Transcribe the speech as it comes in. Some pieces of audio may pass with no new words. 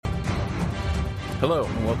Hello,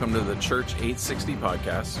 and welcome to the Church 860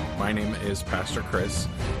 podcast. My name is Pastor Khris,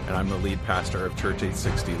 and I'm the lead pastor of Church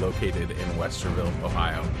 860 located in Westerville,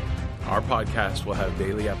 Ohio. Our podcast will have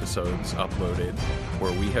daily episodes uploaded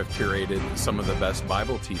where we have curated some of the best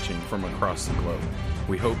Bible teaching from across the globe.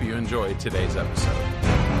 We hope you enjoy today's episode.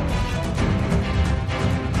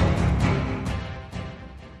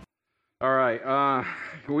 All right,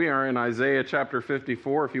 we are in Isaiah chapter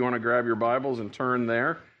 54. If you want to grab your Bibles and turn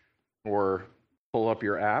there, or pull up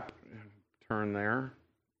your app, turn there.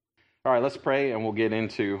 All right, let's pray and we'll get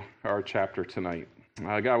into our chapter tonight.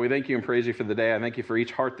 God, we thank you and praise you for the day. I thank you for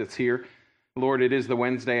each heart that's here. Lord, it is the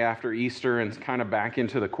Wednesday after Easter and it's kind of back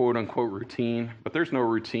into the quote-unquote routine, but there's no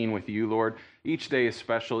routine with you, Lord. Each day is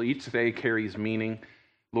special. Each day carries meaning,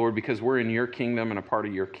 Lord, because we're in your kingdom and a part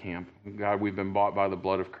of your camp. God, we've been bought by the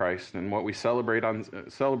blood of Christ, and what we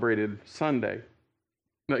celebrated Sunday,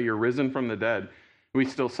 that you're risen from the dead, we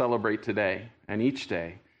still celebrate today and each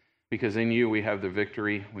day, because in you we have the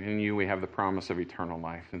victory, in you we have the promise of eternal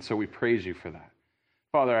life. And so we praise you for that.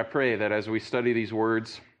 Father, I pray that as we study these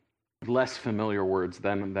words, less familiar words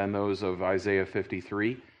than those of Isaiah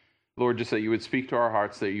 53, Lord, just that you would speak to our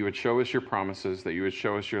hearts, that you would show us your promises, that you would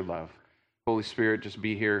show us your love. Holy Spirit, just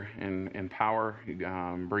be here in power,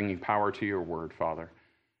 bringing power to your word, Father.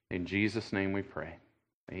 In Jesus' name we pray.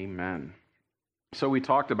 Amen. So we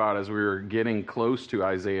talked about, as we were getting close to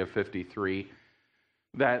Isaiah 53,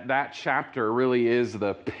 that chapter really is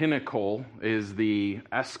the pinnacle, is the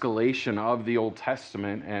escalation of the Old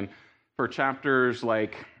Testament. And for chapters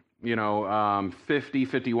like, 50,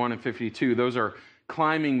 51, and 52, those are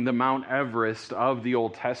climbing the Mount Everest of the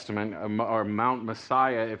Old Testament, or Mount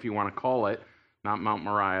Messiah, if you want to call it. Not Mount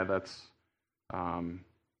Moriah, that's a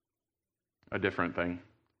different thing.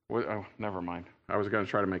 Oh, never mind. I was going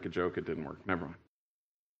to try to make a joke. It didn't work. Never mind.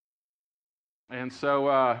 And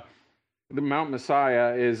so the Mount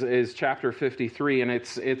Messiah is chapter 53, and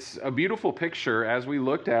it's a beautiful picture, as we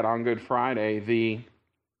looked at on Good Friday,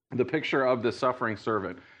 the picture of the suffering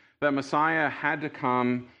servant. That Messiah had to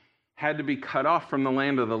come, had to be cut off from the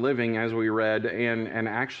land of the living, as we read, and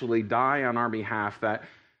actually die on our behalf. That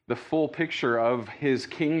the full picture of his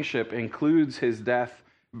kingship includes his death,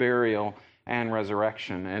 burial, and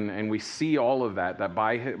resurrection. And we see all of that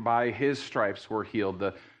by his stripes we're healed.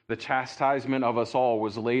 The chastisement of us all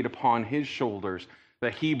was laid upon his shoulders,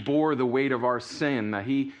 that he bore the weight of our sin, that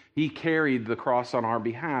he carried the cross on our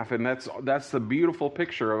behalf. And that's the beautiful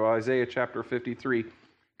picture of Isaiah chapter 53,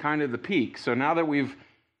 kind of the peak. So now that we've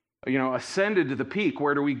ascended to the peak,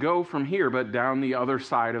 where do we go from here but down the other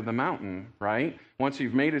side of the mountain, right? Once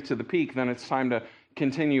you've made it to the peak, then it's time to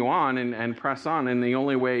continue on and press on, and the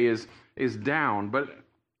only way is down. But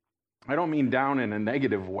I don't mean down in a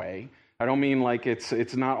negative way. I don't mean like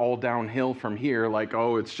it's not all downhill from here, like,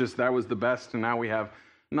 oh, it's just that was the best and now we have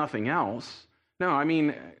nothing else. No, I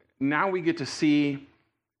mean, now we get to see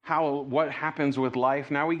what happens with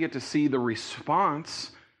life. Now we get to see the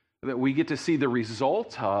response, that we get to see the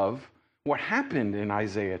result of what happened in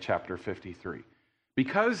Isaiah chapter 53.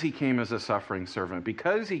 Because he came as a suffering servant,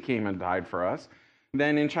 because he came and died for us,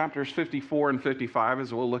 then in chapters 54 and 55,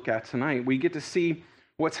 as we'll look at tonight, we get to see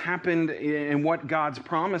what's happened and what God's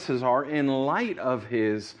promises are in light of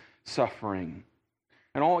his suffering.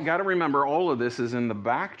 And got to remember, all of this is in the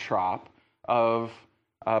backdrop of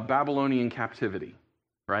Babylonian captivity,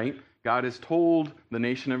 right? God has told the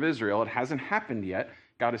nation of Israel, it hasn't happened yet,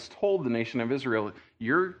 God has told the nation of Israel,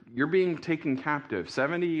 you're being taken captive,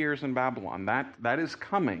 70 years in Babylon. That is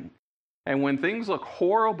coming. And when things look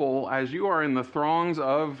horrible as you are in the throngs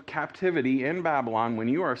of captivity in Babylon, when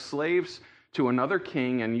you are slaves to another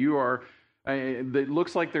king and it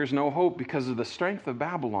looks like there's no hope because of the strength of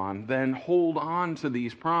Babylon, then hold on to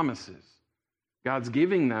these promises. God's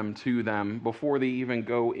giving them to them before they even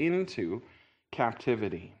go into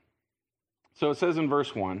captivity. So it says in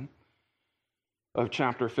verse 1 of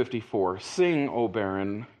chapter 54, "Sing, O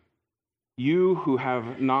barren, you who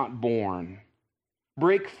have not borne.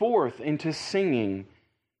 Break forth into singing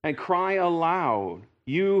and cry aloud,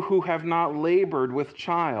 you who have not labored with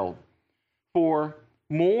child. For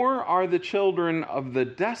more are the children of the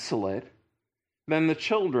desolate than the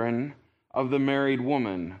children of the married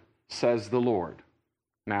woman, says the Lord."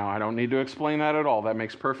 Now, I don't need to explain that at all. That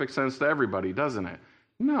makes perfect sense to everybody, doesn't it?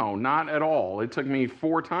 No, not at all. It took me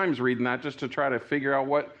 4 times reading that just to try to figure out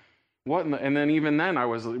what and then even then I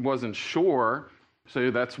wasn't sure.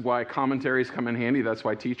 So that's why commentaries come in handy. That's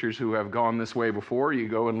why teachers who have gone this way before, you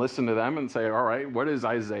go and listen to them and say, all right, what is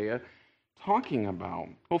Isaiah talking about?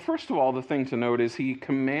 Well, first of all, the thing to note is he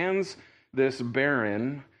commands this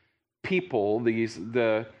barren people,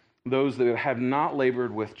 the those that have not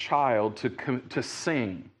labored with child to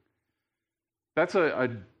sing. That's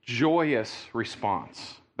a joyous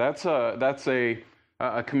response. That's a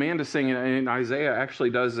command to sing, and Isaiah actually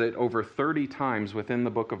does it over 30 times within the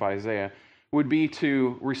book of Isaiah, would be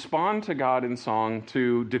to respond to God in song,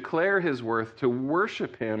 to declare his worth, to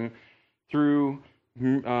worship him through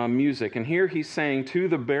music. And here he's saying to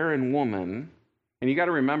the barren woman, and you got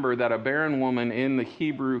to remember that a barren woman in the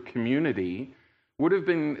Hebrew community would have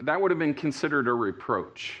been considered a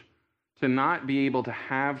reproach. To not be able to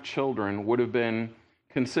have children would have been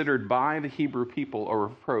considered by the Hebrew people a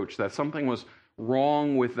reproach, that something was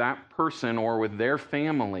wrong with that person or with their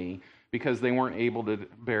family because they weren't able to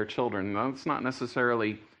bear children. Now, that's not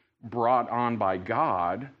necessarily brought on by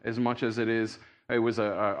God as much as it was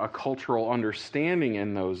a cultural understanding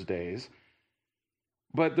in those days.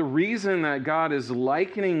 But the reason that God is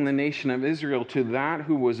likening the nation of Israel to that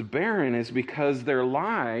who was barren is because their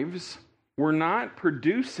lives were not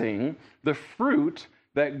producing the fruit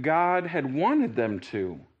that God had wanted them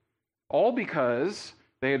to, all because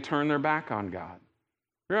they had turned their back on God.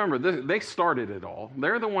 Remember, they started it all.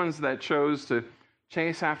 They're the ones that chose to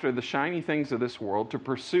chase after the shiny things of this world, to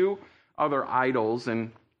pursue other idols,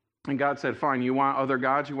 and God said, fine, you want other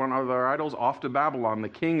gods, you want other idols? Off to Babylon, the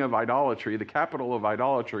king of idolatry, the capital of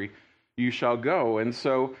idolatry, you shall go. And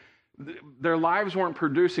so their lives weren't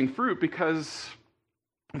producing fruit because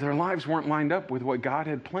their lives weren't lined up with what God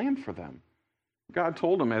had planned for them. God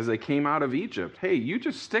told them as they came out of Egypt, hey, you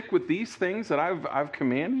just stick with these things that I've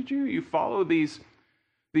commanded you. You follow these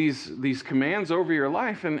commands over your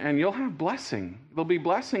life, and you'll have blessing. There'll be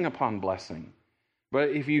blessing upon blessing.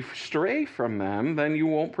 But if you stray from them, then you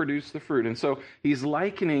won't produce the fruit. And so he's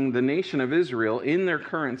likening the nation of Israel in their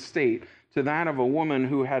current state to that of a woman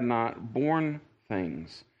who had not borne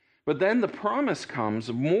things. But then the promise comes,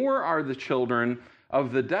 more are the children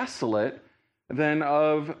of the desolate than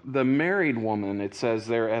of the married woman, it says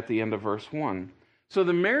there at the end of verse 1. So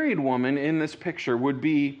the married woman in this picture would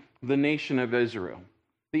be the nation of Israel,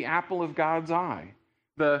 the apple of God's eye,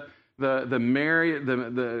 the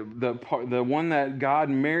one that God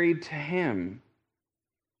married to him,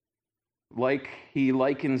 like he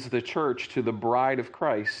likens the church to the bride of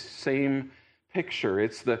Christ. Same picture.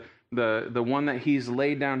 It's the one that he's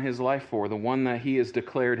laid down his life for, the one that he has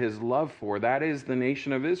declared his love for. That is the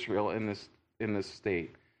nation of Israel in this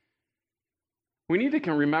state. We need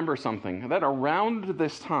to remember something, that around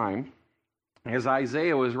this time, as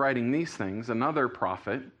Isaiah was writing these things, another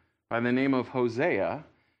prophet by the name of Hosea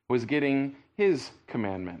was getting his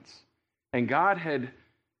commandments. And God had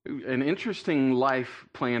an interesting life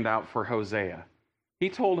planned out for Hosea. He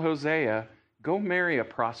told Hosea, go marry a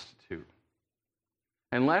prostitute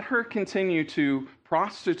and let her continue to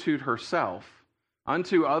prostitute herself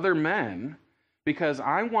unto other men, because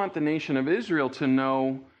I want the nation of Israel to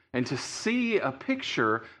know and to see a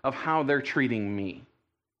picture of how they're treating me.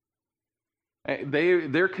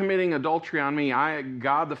 They're committing adultery on me.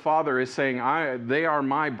 God the Father is saying, they are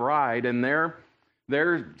my bride, and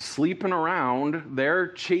they're sleeping around. They're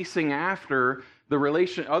chasing after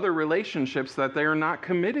other relationships that they are not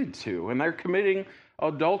committed to, and they're committing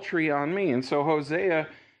adultery on me. And so Hosea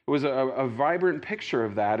was a vibrant picture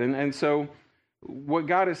of that. And so what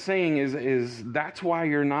God is saying is that's why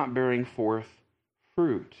you're not bearing forth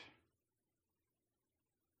fruit.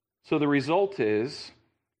 So the result is,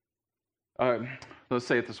 let's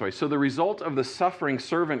say it this way. So the result of the suffering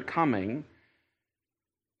servant coming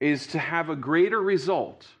is to have a greater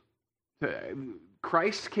result.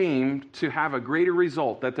 Christ came to have a greater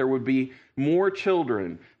result, that there would be more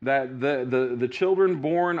children, that the children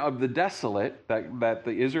born of the desolate, that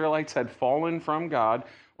the Israelites had fallen from God,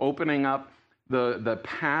 opening up the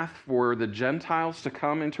path for the Gentiles to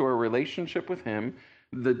come into a relationship with him.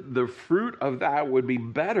 The fruit of that would be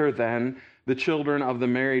better than the children of the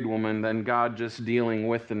married woman, than God just dealing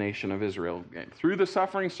with the nation of Israel. Through the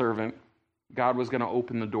suffering servant, God was going to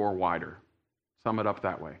open the door wider. Sum it up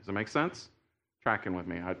that way. Does that make sense? Tracking with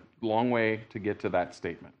me. A long way to get to that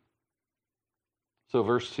statement. So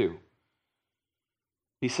verse 2.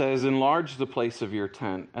 He says, enlarge the place of your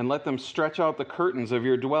tent, and let them stretch out the curtains of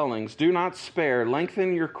your dwellings. Do not spare.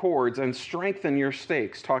 Lengthen your cords and strengthen your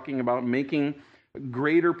stakes. Talking about making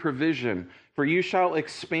greater provision. For you shall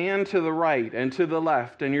expand to the right and to the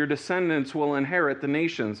left, and your descendants will inherit the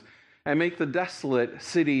nations and make the desolate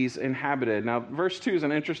cities inhabited. Now, verse 2 is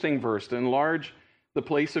an interesting verse. To enlarge the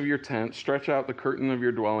place of your tent, stretch out the curtain of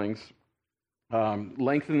your dwellings,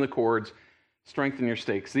 lengthen the cords, strengthen your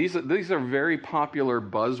stakes. These are very popular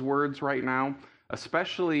buzzwords right now,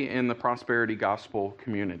 especially in the prosperity gospel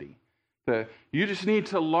community. You just need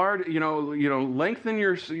to lengthen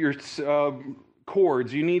your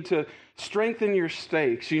cords. You need to strengthen your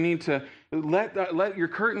stakes. You need to let your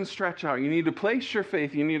curtains stretch out. You need to place your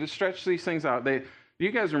faith. You need to stretch these things out.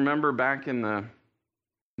 You guys remember back in the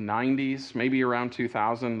 90s, maybe around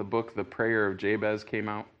 2000, the book The Prayer of Jabez came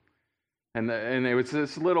out, and it was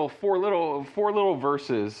this four little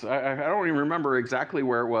verses. I don't even remember exactly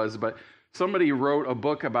where it was, but somebody wrote a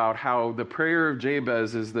book about how the prayer of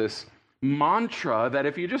Jabez is this mantra that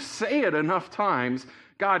if you just say it enough times,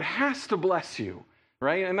 God has to bless you,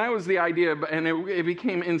 right? And that was the idea, and it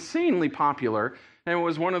became insanely popular. And it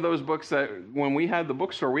was one of those books that when we had the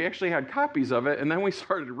bookstore, we actually had copies of it, and then we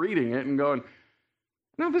started reading it and going,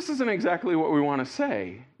 no, this isn't exactly what we want to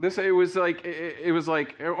say. It was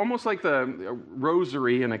like almost like the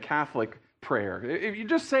rosary in a Catholic prayer. If you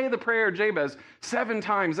just say the prayer of Jabez 7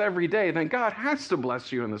 times every day, then God has to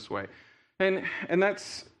bless you in this way. And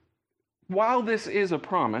that's, while this is a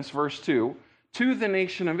promise, verse 2, to the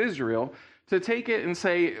nation of Israel, to take it and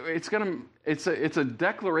say it's a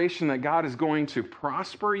declaration that God is going to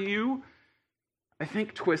prosper you, I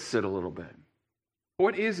think twists it a little bit.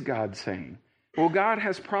 What is God saying? Well, God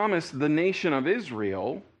has promised the nation of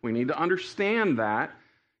Israel, we need to understand that,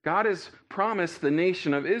 God has promised the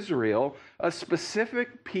nation of Israel a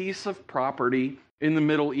specific piece of property in the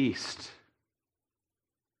Middle East.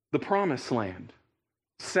 The Promised Land,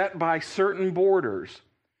 set by certain borders.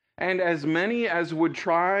 And as many as would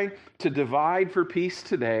try to divide for peace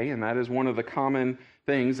today, and that is one of the common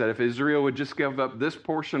things, that if Israel would just give up this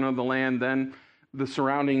portion of the land, then the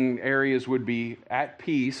surrounding areas would be at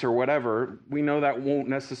peace or whatever. We know that won't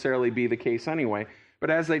necessarily be the case anyway. But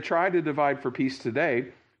as they try to divide for peace today,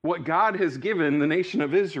 what God has given the nation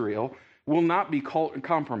of Israel will not be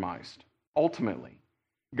compromised, ultimately.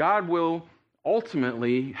 God will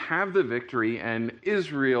ultimately have the victory, and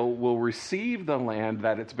Israel will receive the land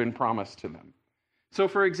that it's been promised to them. So,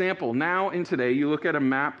 for example, now and today, you look at a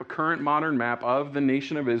map, a current modern map of the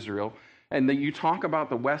nation of Israel, and that you talk about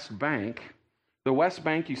the West Bank. The West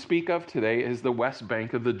Bank you speak of today is the West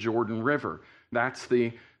Bank of the Jordan River. That's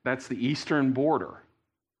the eastern border,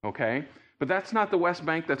 okay? But that's not the West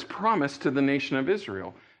Bank that's promised to the nation of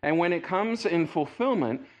Israel. And when it comes in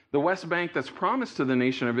fulfillment, the West Bank that's promised to the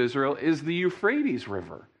nation of Israel is the Euphrates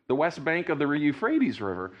River, the West Bank of the Euphrates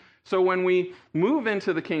River. So when we move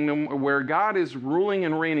into the kingdom where God is ruling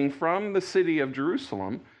and reigning from the city of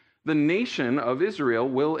Jerusalem, the nation of Israel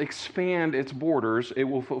will expand its borders. It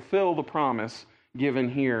will fulfill the promise given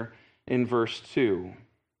here in verse 2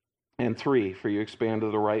 and 3. For you expand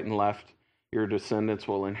to the right and left, your descendants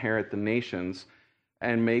will inherit the nations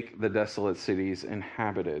and make the desolate cities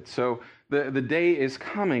inhabited. So the day is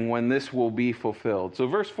coming when this will be fulfilled. So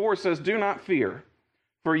verse 4 says, do not fear,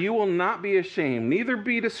 for you will not be ashamed, neither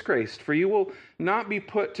be disgraced, for you will not be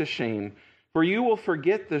put to shame. For you will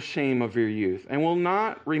forget the shame of your youth, and will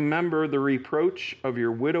not remember the reproach of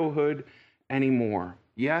your widowhood anymore.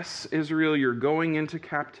 Yes, Israel, you're going into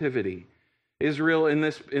captivity. Israel in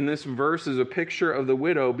this verse is a picture of the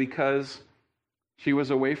widow because she was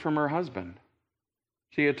away from her husband.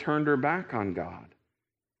 She had turned her back on God.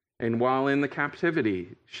 And while in the captivity,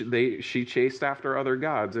 she chased after other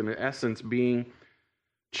gods, in essence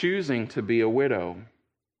choosing to be a widow.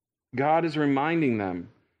 God is reminding them,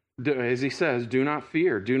 as he says, do not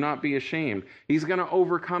fear, do not be ashamed. He's going to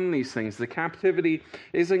overcome these things. The captivity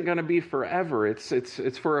isn't going to be forever.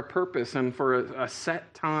 It's for a purpose and for a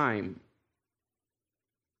set time.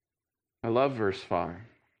 I love verse 5.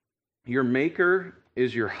 Your maker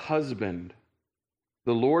is your husband.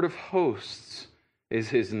 The Lord of hosts is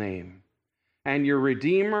his name. And your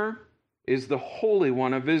Redeemer is the Holy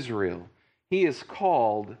One of Israel. He is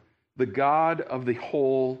called the God of the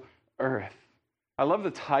whole earth. I love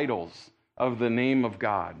the titles of the name of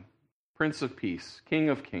God. Prince of Peace, King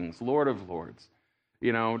of Kings, Lord of Lords.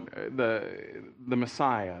 You know, the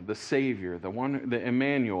Messiah, the Savior, the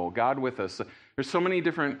Emmanuel, God with us. There's so many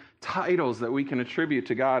different titles that we can attribute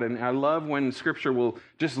to God, and I love when Scripture will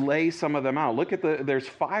just lay some of them out. Look at there's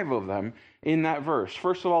 5 of them in that verse.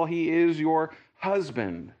 First of all, he is your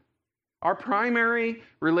husband. Our primary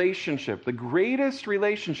relationship, the greatest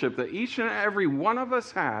relationship that each and every one of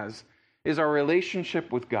us has, is our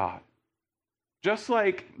relationship with God. Just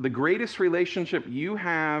like the greatest relationship you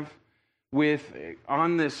have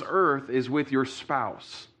on this earth is with your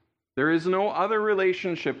spouse. There is no other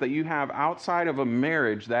relationship that you have outside of a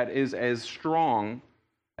marriage that is as strong,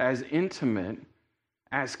 as intimate,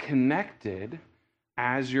 as connected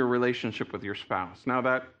as your relationship with your spouse. Now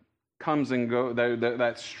that comes and goes,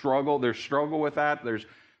 that struggle, there's struggle with that.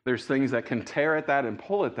 There's things that can tear at that and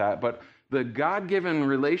pull at that, but The God-given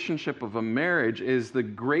relationship of a marriage is the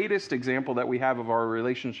greatest example that we have of our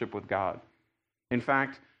relationship with God. In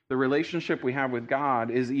fact, the relationship we have with God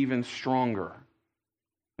is even stronger.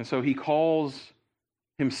 And so he calls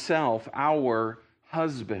himself our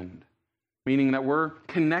husband, meaning that we're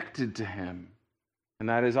connected to him. And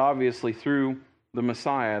that is obviously through the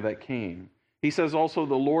Messiah that came. He says also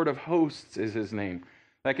the Lord of hosts is his name.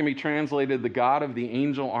 That can be translated the God of the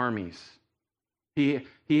angel armies. He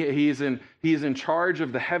is in charge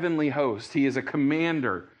of the heavenly host. He is a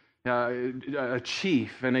commander, a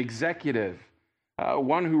chief, an executive,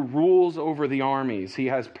 one who rules over the armies. He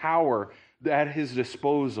has power at his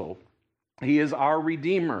disposal. He is our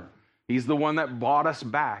Redeemer. He's the one that bought us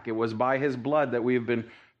back. It was by his blood that we have been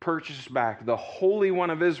purchased back. The Holy One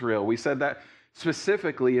of Israel. We said that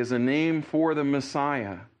specifically is a name for the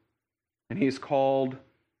Messiah. And he's called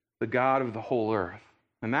the God of the whole earth.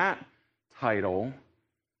 And that title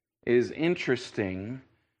is interesting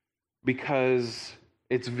because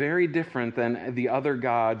it's very different than the other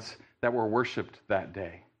gods that were worshipped that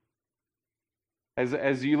day.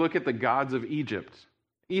 As you look at the gods of Egypt,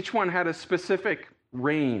 each one had a specific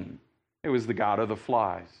reign. It was the god of the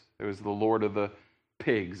flies. It was the lord of the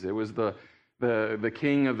pigs. It was the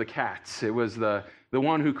king of the cats. It was the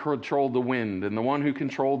one who controlled the wind and the one who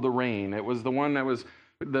controlled the rain. It was the one that was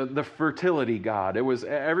the fertility god. It was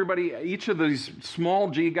everybody. Each of these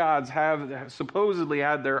small g gods have supposedly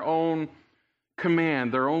had their own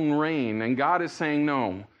command, their own reign. And God is saying,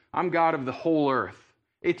 no, I'm God of the whole earth.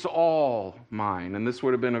 It's all mine. And this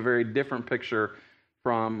would have been a very different picture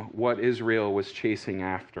from what Israel was chasing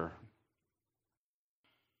after.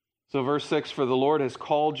 So verse 6, for the Lord has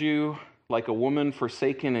called you like a woman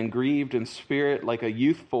forsaken and grieved in spirit, like a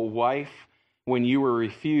youthful wife when you were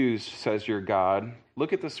refused, says your God.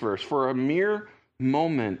 Look at this verse. For a mere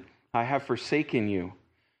moment I have forsaken you,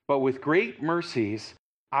 but with great mercies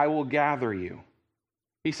I will gather you.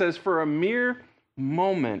 He says, for a mere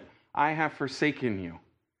moment I have forsaken you.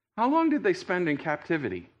 How long did they spend in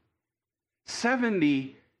captivity?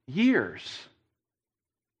 70 years.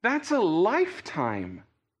 That's a lifetime.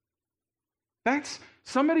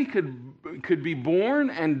 Somebody could be born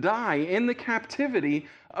and die in the captivity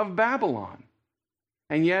of Babylon.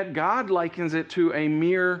 And yet God likens it to a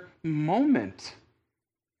mere moment.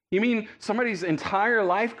 You mean somebody's entire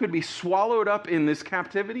life could be swallowed up in this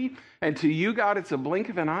captivity, and to you, God, it's a blink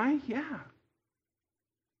of an eye? Yeah.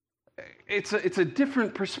 It's a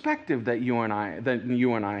different perspective that you and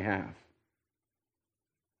I have.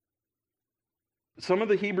 Some of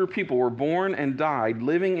the Hebrew people were born and died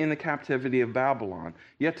living in the captivity of Babylon.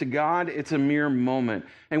 Yet to God, it's a mere moment.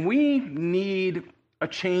 And we need a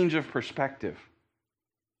change of perspective.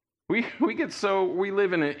 We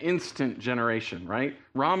live in an instant generation, right?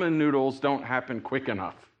 Ramen noodles don't happen quick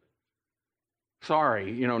enough.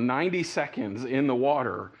 Sorry, 90 seconds in the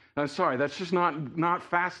water. I'm sorry, that's just not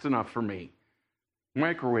fast enough for me.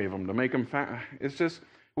 Microwave them to make them fast. It's just,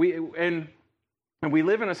 we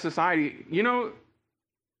live in a society,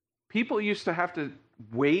 people used to have to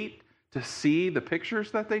wait to see the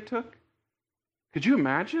pictures that they took. Could you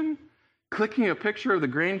imagine clicking a picture of the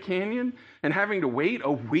Grand Canyon and having to wait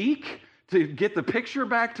a week to get the picture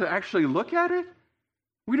back to actually look at it?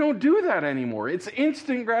 We don't do that anymore. It's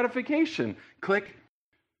instant gratification. Click.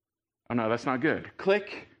 Oh no, that's not good.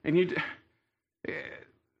 Click, and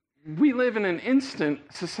we live in an instant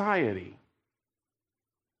society.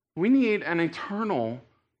 We need an eternal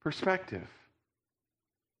perspective.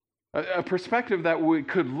 A perspective that we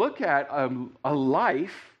could look at a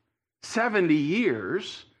life, 70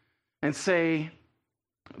 years, and say,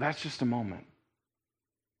 that's just a moment.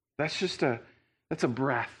 That's a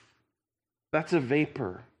breath. That's a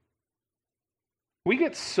vapor. We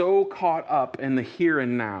get so caught up in the here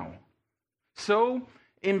and now, so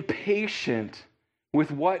impatient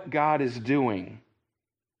with what God is doing.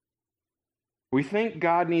 We think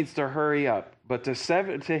God needs to hurry up, but to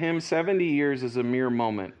him, 70 years is a mere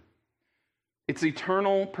moment. It's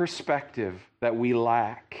eternal perspective that we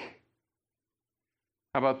lack.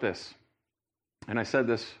 How about this? And I said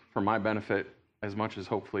this for my benefit as much as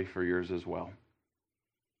hopefully for yours as well.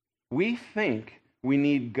 We think we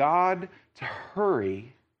need God to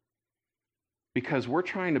hurry because we're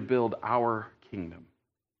trying to build our kingdom,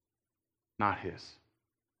 not his.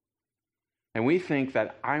 And we think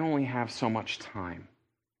that I only have so much time.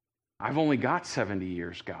 I've only got 70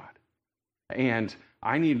 years, God. And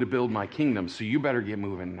I need to build my kingdom, so you better get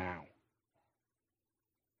moving now.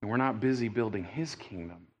 And we're not busy building his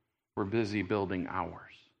kingdom. We're busy building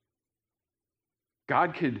ours.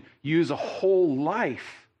 God could use a whole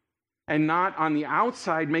life and not on the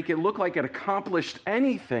outside make it look like it accomplished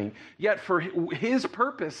anything. Yet for his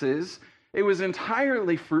purposes, it was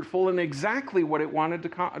entirely fruitful and exactly what it wanted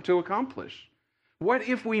to accomplish. What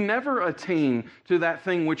if we never attain to that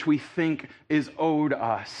thing which we think is owed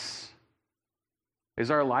us?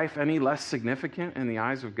 Is our life any less significant in the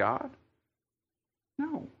eyes of God?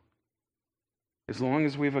 No. As long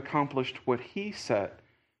as we've accomplished what he set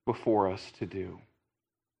before us to do.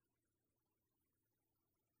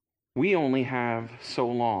 We only have so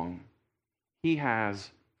long. He has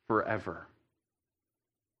forever.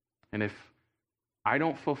 And if I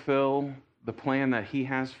don't fulfill the plan that he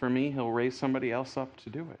has for me, he'll raise somebody else up to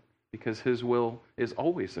do it because his will is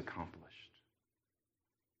always accomplished.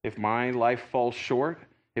 If my life falls short,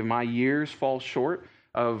 if my years fall short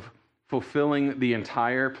of fulfilling the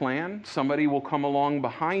entire plan, somebody will come along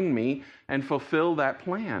behind me and fulfill that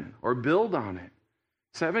plan or build on it.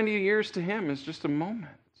 70 years to him is just a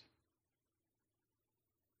moment.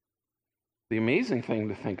 The amazing thing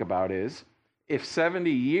to think about is, if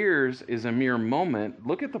 70 years is a mere moment,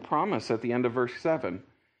 look at the promise at the end of verse 7.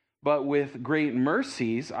 But with great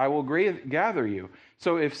mercies I will gather you.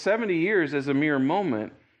 So if 70 years is a mere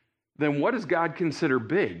moment, then what does God consider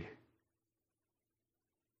big?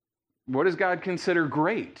 What does God consider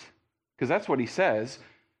great? Because that's what he says.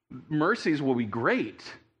 Mercies will be great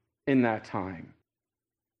in that time.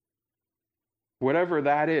 Whatever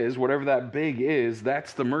that is, whatever that big is,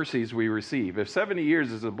 that's the mercies we receive. If 70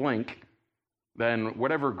 years is a blink, then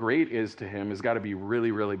whatever great is to him has got to be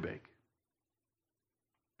really, really big.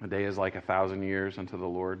 A day is like 1,000 years unto the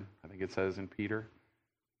Lord, I think it says in Peter.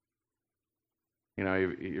 You know,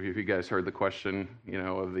 if you guys heard the question,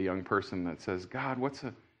 of the young person that says, God, what's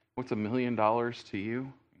 $1 million to you?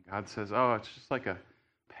 And God says, oh, it's just like a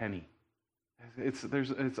penny. It's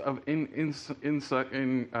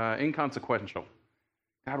inconsequential.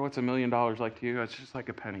 God, what's $1 million like to you? It's just like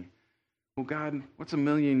a penny. Well, God, what's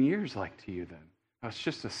 1,000,000 years like to you then? Oh, it's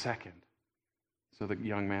just a second. So the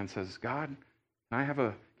young man says, God, can I have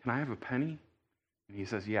a penny? And he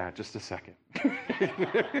says, yeah, just a second.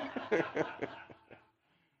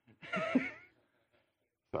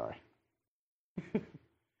 Sorry.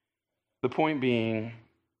 The point being,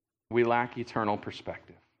 we lack eternal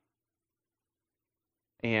perspective.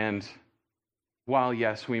 And while,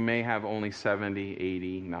 yes, we may have only 70,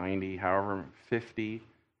 80, 90, however, 50,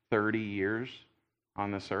 30 years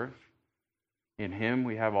on this earth, in him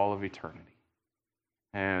we have all of eternity.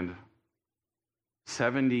 And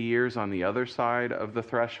 70 years on the other side of the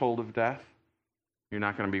threshold of death, you're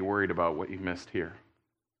not going to be worried about what you missed here.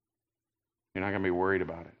 You're not going to be worried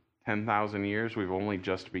about it. 10,000 years, we've only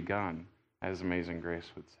just begun, as Amazing Grace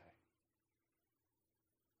would say.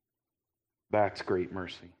 That's great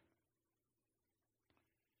mercy.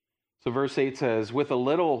 So verse 8 says, with a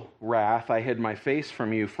little wrath I hid my face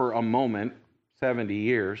from you for a moment, 70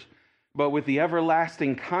 years, but with the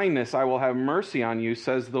everlasting kindness I will have mercy on you,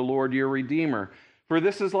 says the Lord your Redeemer. For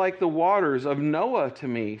this is like the waters of Noah to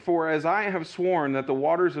me. For as I have sworn that the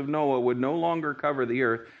waters of Noah would no longer cover the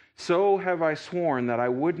earth, so have I sworn that I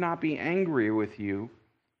would not be angry with you,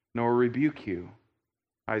 nor rebuke you.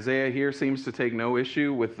 Isaiah here seems to take no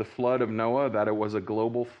issue with the flood of Noah, that it was a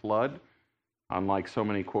global flood, unlike so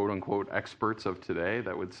many quote-unquote experts of today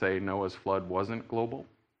that would say Noah's flood wasn't global.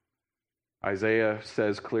 Isaiah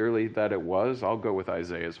says clearly that it was. I'll go with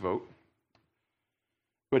Isaiah's vote.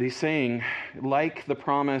 But he's saying, like the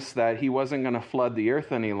promise that he wasn't going to flood the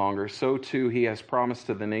earth any longer, so too he has promised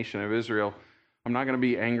to the nation of Israel, I'm not going to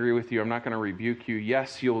be angry with you. I'm not going to rebuke you.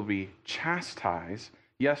 Yes, you'll be chastised.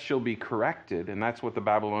 Yes, you'll be corrected. And that's what the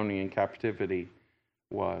Babylonian captivity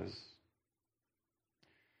was.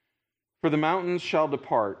 For the mountains shall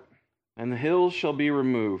depart, and the hills shall be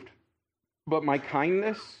removed. But my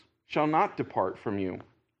kindness shall not depart from you,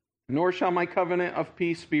 nor shall my covenant of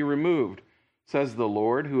peace be removed, says the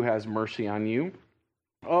Lord, who has mercy on you.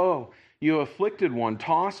 Oh, you afflicted one,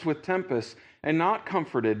 tossed with tempest, and not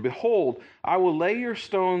comforted. Behold, I will lay your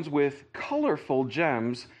stones with colorful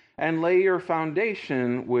gems, and lay your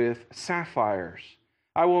foundation with sapphires.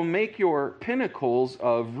 I will make your pinnacles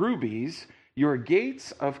of rubies, your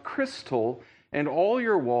gates of crystal, and all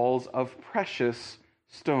your walls of precious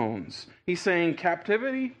stones. He's saying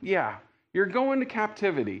captivity? Yeah, you're going to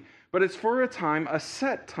captivity, but it's for a time, a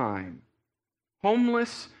set time.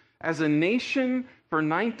 Homeless as a nation for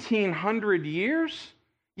 1,900 years?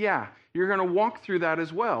 Yeah, you're going to walk through that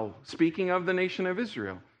as well. Speaking of the nation of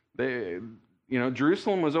Israel,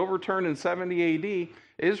 Jerusalem was overturned in 70 AD.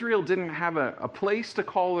 Israel didn't have a place to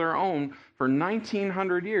call their own for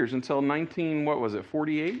 1,900 years until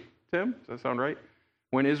 48, Tim? Does that sound right?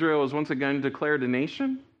 When Israel was once again declared a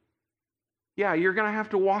nation. Yeah, you're going to have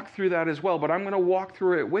to walk through that as well, but I'm going to walk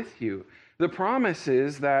through it with you. The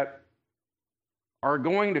promises that are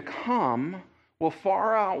going to come will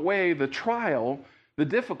far outweigh the trial, the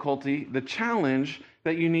difficulty, the challenge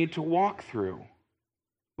that you need to walk through.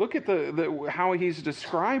 Look at how he's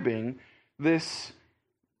describing this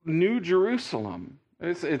New Jerusalem.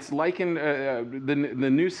 It's likened the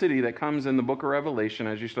new city that comes in the book of Revelation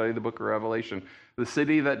as you study the book of Revelation. The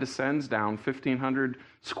city that descends down 1,500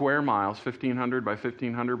 square miles, 1,500 by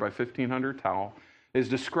 1,500 by 1,500 tall, is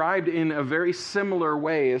described in a very similar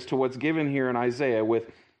way as to what's given here in Isaiah, with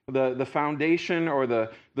the foundation or the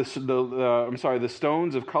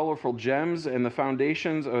stones of colorful gems and the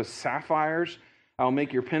foundations of sapphires. I'll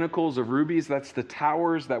make your pinnacles of rubies. That's the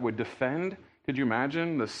towers that would defend. Could you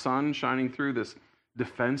imagine the sun shining through this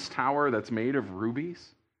defense tower that's made of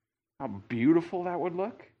rubies? How beautiful that would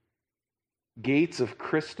look. Gates of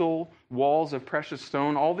crystal, walls of precious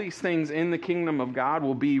stone. All these things in the kingdom of God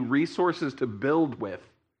will be resources to build with.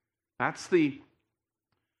 That's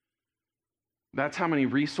how many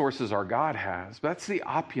resources our God has. That's the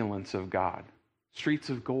opulence of God. Streets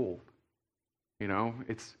of gold. You know,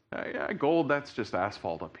 it's gold, that's just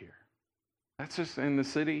asphalt up here. That's just in the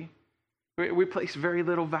city. We place very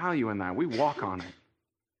little value in that. We walk on it.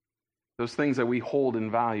 Those things that we hold in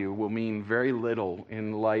value will mean very little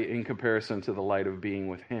in comparison to the light of being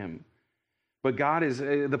with Him. But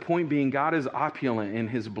the point being, God is opulent in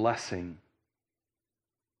His blessing.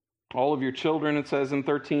 All of your children, it says in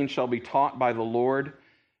 13, shall be taught by the Lord,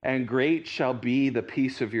 and great shall be the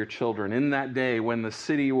peace of your children. In that day when the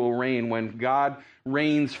city will reign, when God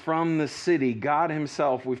reigns from the city, God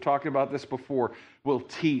Himself, we've talked about this before, will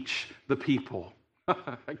teach the people.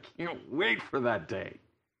 I can't wait for that day.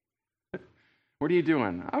 What are you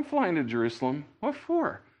doing? I'm flying to Jerusalem. What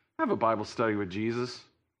for? I have a Bible study with Jesus.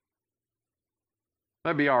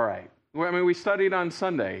 That'd be all right. Well, I mean, we studied on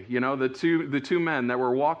Sunday, the two men that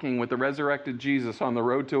were walking with the resurrected Jesus on the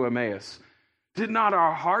road to Emmaus. Did not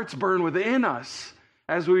our hearts burn within us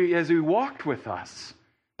as we walked with us?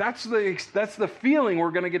 That's the feeling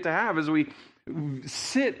we're going to get to have as we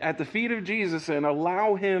sit at the feet of Jesus and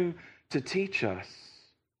allow Him to teach us.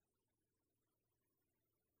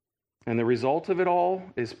 And the result of it all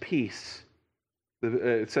is peace.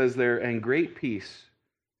 It says there, and great peace,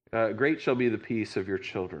 great shall be the peace of your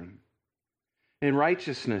children. In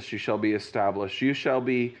righteousness you shall be established. You shall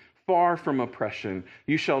be far from oppression.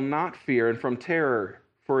 You shall not fear, and from terror,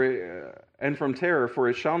 for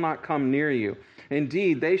it shall not come near you.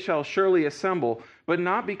 Indeed, they shall surely assemble, but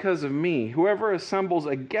not because of me. Whoever assembles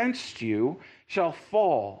against you shall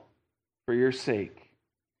fall for your sake.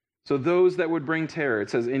 So those that would bring terror,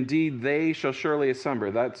 it says, indeed, they shall surely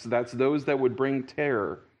assemble. That's those that would bring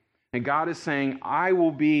terror. And God is saying, I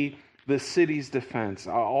will be the city's defense,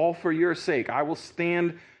 all for your sake. I will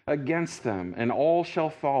stand against them, and all shall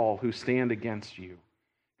fall who stand against you.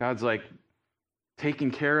 God's like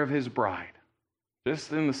taking care of His bride.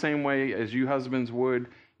 Just in the same way as you husbands would,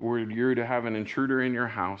 were you to have an intruder in your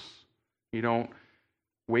house. You don't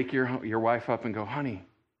wake your wife up and go, honey,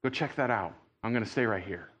 go check that out. I'm going to stay right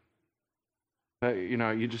here.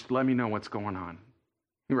 You just let me know what's going on,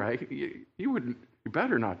 right? You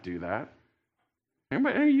better not do that.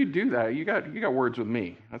 Anybody, you do that, you got words with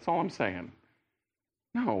me. That's all I'm saying.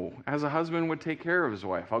 No, as a husband would take care of his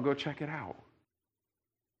wife, I'll go check it out.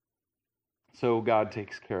 So God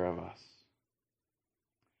takes care of us.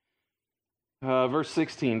 Verse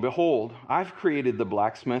 16, behold, I've created the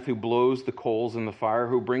blacksmith who blows the coals in the fire,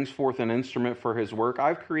 who brings forth an instrument for his work.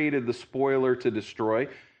 I've created the spoiler to destroy.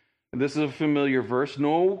 This is a familiar verse.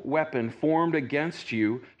 No weapon formed against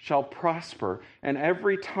you shall prosper, and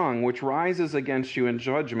every tongue which rises against you in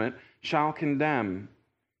judgment shall condemn.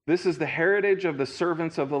 This is the heritage of the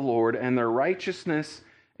servants of the Lord, and their righteousness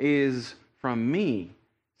is from me,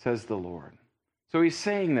 says the Lord. So He's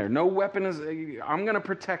saying there, no weapon I'm going to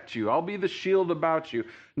protect you. I'll be the shield about you.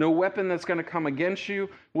 No weapon that's going to come against you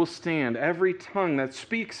will stand. Every tongue that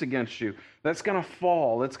speaks against you, that's going to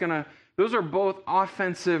fall. Those are both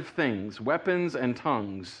offensive things, weapons and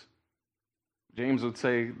tongues. James would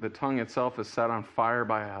say the tongue itself is set on fire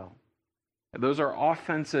by hell. Those are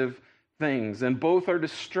offensive things, and both are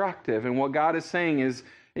destructive. And what God is saying is,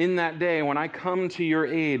 in that day, when I come to your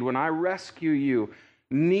aid, when I rescue you,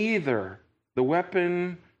 neither the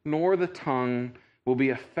weapon nor the tongue will be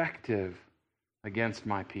effective against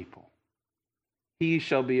my people. He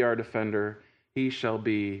shall be our defender. He shall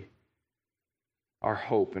be our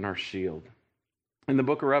hope and our shield. In the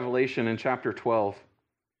book of Revelation, in chapter 12,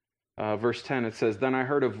 verse 10, it says, then I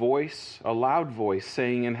heard a loud voice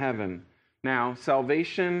saying in heaven, now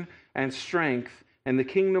salvation and strength and the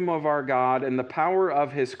kingdom of our God and the power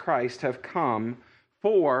of his Christ have come,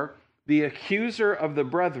 for the accuser of the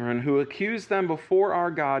brethren who accused them before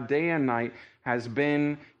our God day and night has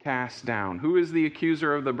been cast down. Who is the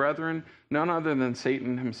accuser of the brethren? None other than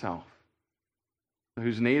Satan himself,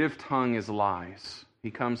 whose native tongue is lies.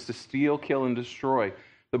 He comes to steal, kill, and destroy,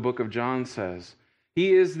 the book of John says.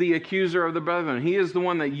 He is the accuser of the brethren. He is the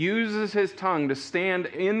one that uses his tongue to stand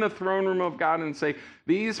in the throne room of God and say,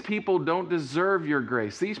 these people don't deserve your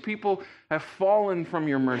grace. These people have fallen from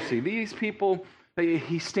your mercy. These people,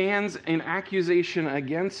 he stands in accusation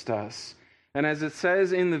against us. And as it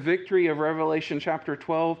says in the victory of Revelation chapter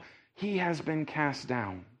 12, he has been cast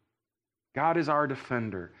down. God is our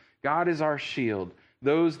defender. God is our shield.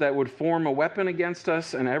 Those that would form a weapon against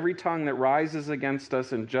us and every tongue that rises against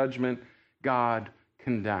us in judgment, God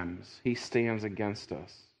condemns. He stands against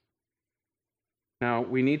us. Now,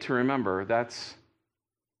 we need to remember that's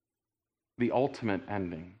the ultimate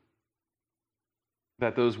ending.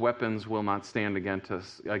 That those weapons will not stand against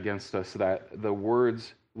us, that the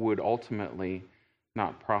words would ultimately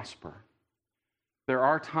not prosper. There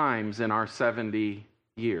are times in our 70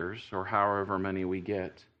 years, or however many we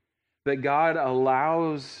get, that God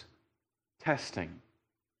allows testing,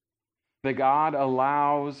 that God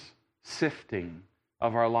allows sifting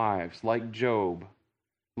of our lives, like Job,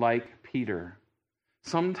 like Peter.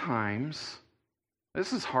 Sometimes,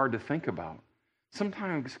 this is hard to think about,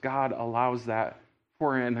 sometimes God allows that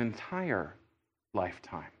for an entire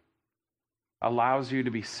lifetime, allows you to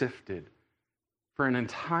be sifted for an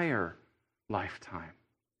entire lifetime.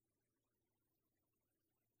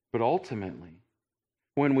 But ultimately,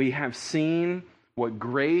 when we have seen what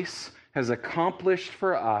grace has accomplished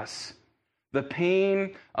for us, the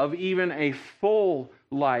pain of even a full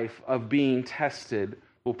life of being tested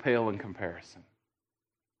will pale in comparison.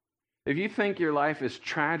 If you think your life is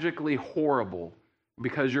tragically horrible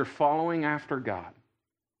because you're following after God,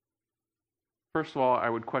 first of all, I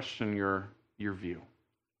would question your view.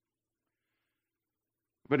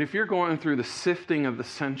 But if you're going through the sifting of the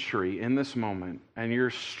century in this moment, and you're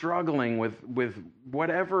struggling with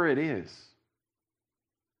whatever it is,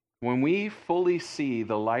 when we fully see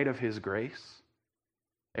the light of his grace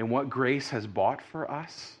and what grace has bought for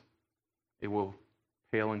us, it will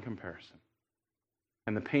pale in comparison.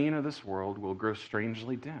 And the pain of this world will grow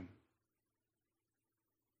strangely dim.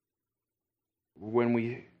 When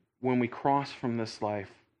we cross from this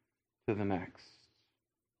life to the next.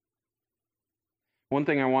 One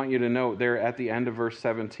thing I want you to note there at the end of verse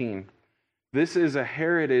 17, this is a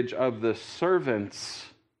heritage of the servants,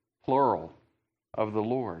 plural, of the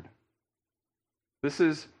Lord. This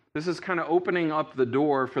is kind of opening up the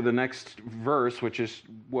door for the next verse, which is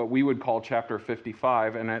what we would call chapter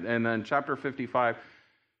 55. And then chapter 55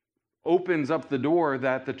 opens up the door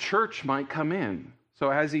that the church might come in.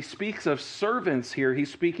 So as he speaks of servants here,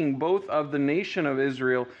 he's speaking both of the nation of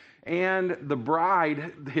Israel and the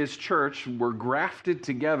bride, his church, were grafted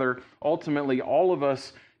together. Ultimately, all of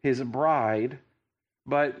us, his bride.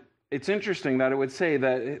 But it's interesting that it would say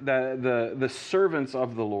that the servants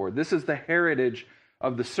of the Lord. This is the heritage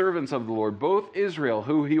of the servants of the Lord, both Israel,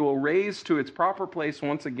 who he will raise to its proper place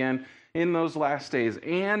once again in those last days,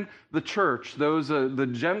 and the church, those the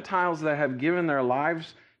Gentiles that have given their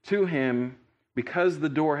lives to him because the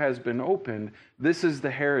door has been opened. This is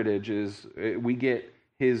the heritage, is we get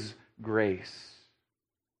his grace.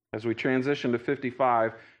 As we transition to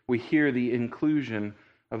 55, we hear the inclusion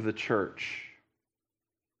of the church.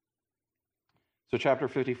 So chapter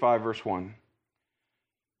 55, verse 1.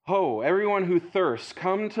 Ho, everyone who thirsts,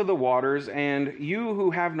 come to the waters, and you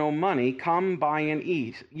who have no money, come buy and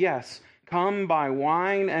eat. Yes, come buy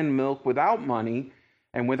wine and milk without money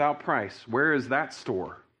and without price. Where is that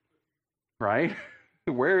store? Right?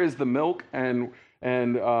 Where is the milk and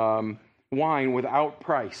wine without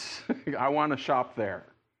price? I want to shop there.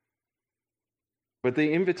 But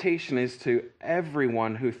the invitation is to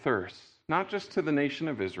everyone who thirsts, not just to the nation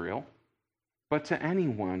of Israel, but to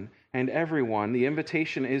anyone and everyone. The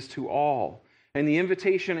invitation is to all. And the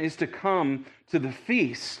invitation is to come to the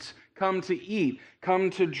feast, come to eat, come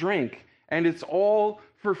to drink. And it's all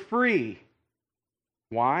for free.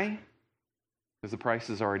 Why? Because the price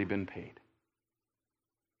has already been paid.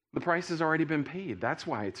 The price has already been paid. That's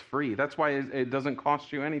why it's free. That's why it doesn't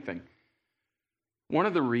cost you anything. One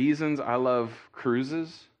of the reasons I love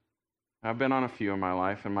cruises, I've been on a few in my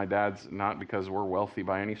life, and my dad's, not because we're wealthy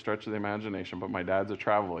by any stretch of the imagination, but my dad's a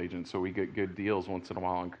travel agent, so we get good deals once in a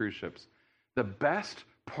while on cruise ships. The best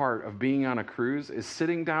part of being on a cruise is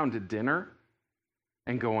sitting down to dinner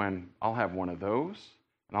and going, I'll have one of those,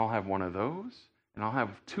 and I'll have one of those, and I'll have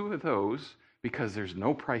two of those, because there's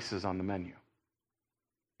no prices on the menu.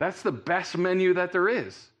 That's the best menu that there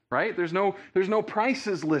is, right? There's no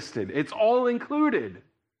prices listed. It's all included.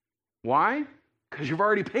 Why? Because you've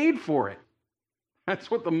already paid for it. That's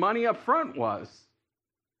what the money up front was.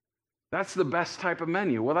 That's the best type of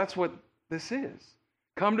menu. Well, that's what this is.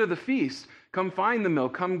 Come to the feast. Come find the meal.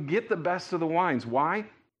 Come get the best of the wines. Why?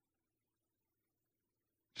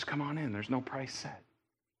 Just come on in. There's no price set.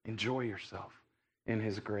 Enjoy yourself in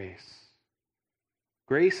his grace.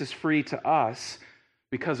 Grace is free to us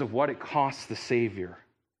because of what it costs the Savior.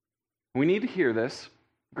 We need to hear this.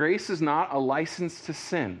 Grace is not a license to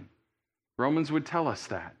sin. Romans would tell us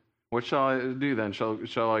that. What shall I do then?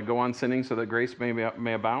 Shall I go on sinning so that grace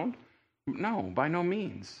may abound? No, by no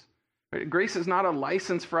means. Grace is not a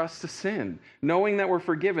license for us to sin. Knowing that we're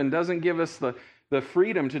forgiven doesn't give us the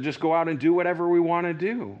freedom to just go out and do whatever we want to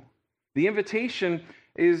do. The invitation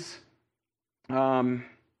is, grace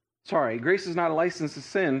is not a license to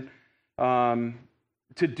sin.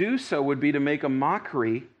 To do so would be to make a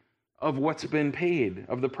mockery of what's been paid,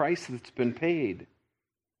 of the price that's been paid.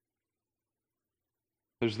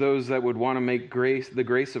 There's those that would want to make the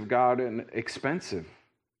grace of God expensive.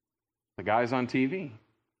 The guys on TV.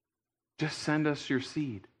 Just send us your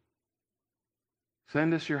seed.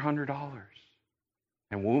 Send us your $100.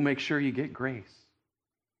 And we'll make sure you get grace.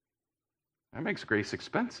 That makes grace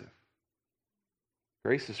expensive.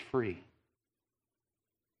 Grace is free.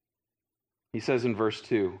 He says in verse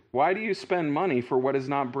 2, why do you spend money for what is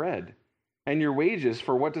not bread, and your wages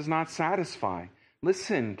for what does not satisfy?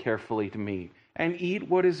 Listen carefully to me, and eat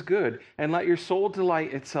what is good, and let your soul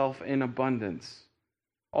delight itself in abundance.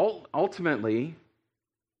 Ultimately,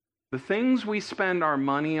 the things we spend our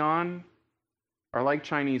money on are like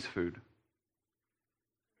Chinese food.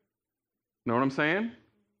 Know what I'm saying?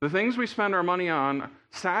 The things we spend our money on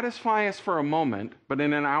satisfy us for a moment, but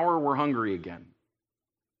in an hour we're hungry again.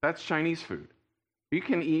 That's Chinese food. You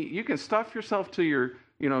can stuff yourself to your,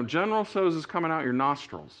 General Tso's is coming out your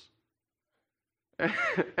nostrils.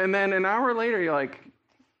 And then an hour later you're like,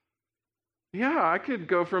 yeah, I could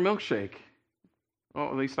go for a milkshake. Well,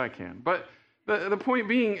 at least I can. But the point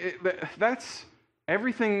being, that's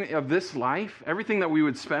everything of this life, everything that we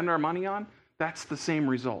would spend our money on, that's the same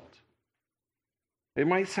result. It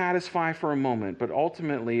might satisfy for a moment, but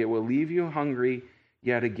ultimately it will leave you hungry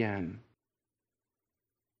yet again,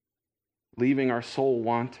 leaving our soul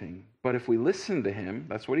wanting. But if we listen to him,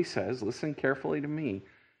 that's what he says, listen carefully to me,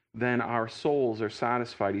 then our souls are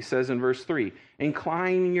satisfied. He says in verse 3,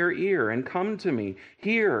 incline your ear and come to me.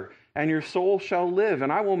 Hear, and your soul shall live,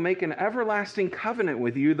 and I will make an everlasting covenant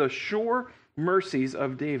with you, the sure mercies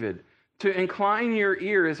of David. To incline your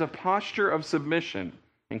ear is a posture of submission.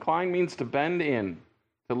 Incline means to bend in,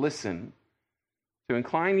 to listen. To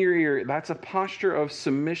incline your ear, that's a posture of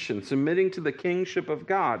submission, submitting to the kingship of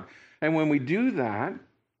God. And when we do that,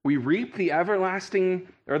 we reap the everlasting,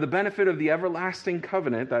 or the benefit of the everlasting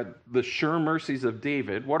covenant, that the sure mercies of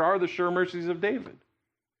David. What are the sure mercies of David?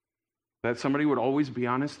 That somebody would always be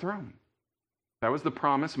on his throne. That was the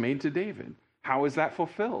promise made to David. How is that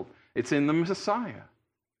fulfilled? It's in the Messiah.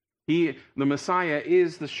 The Messiah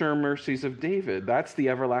is the sure mercies of David. That's the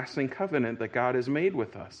everlasting covenant that God has made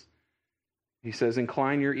with us. He says,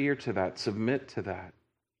 incline your ear to that, submit to that.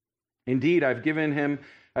 Indeed, I've given him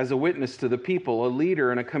as a witness to the people, a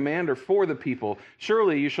leader and a commander for the people.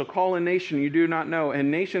 Surely you shall call a nation you do not know, and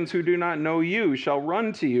nations who do not know you shall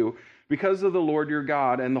run to you because of the Lord your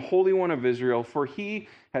God and the Holy One of Israel, for he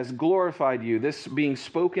has glorified you. This being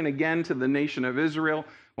spoken again to the nation of Israel,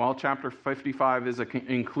 while chapter 55 is an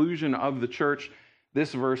inclusion of the church.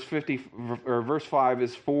 This verse 5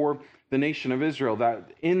 is for the nation of Israel,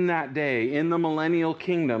 that in that day, in the millennial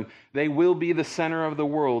kingdom, they will be the center of the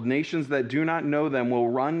world. Nations that do not know them will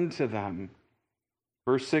run to them.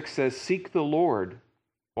 Verse 6 says, seek the Lord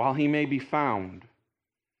while he may be found.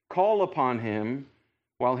 Call upon him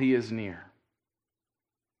while he is near.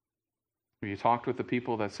 Have you talked with the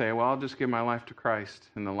people that say, well, I'll just give my life to Christ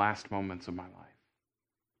in the last moments of my life?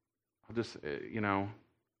 I'll just,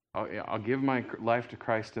 I'll give my life to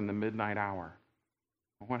Christ in the midnight hour.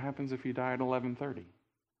 What happens if you die at 11:30?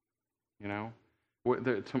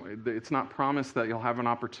 It's not promised that you'll have an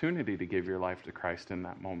opportunity to give your life to Christ in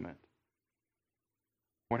that moment.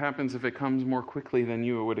 What happens if it comes more quickly than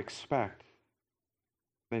you would expect?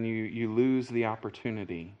 Then you lose the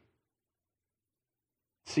opportunity.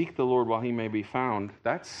 Seek the Lord while he may be found.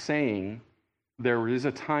 That's saying there is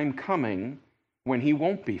a time coming when he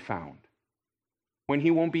won't be found, when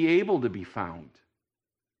he won't be able to be found.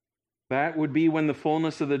 That would be when the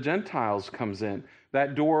fullness of the Gentiles comes in.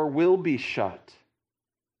 That door will be shut.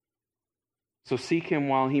 So seek him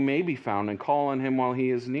while he may be found and call on him while he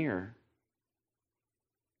is near.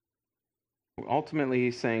 Ultimately,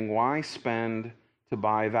 he's saying, why spend to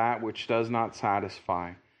buy that which does not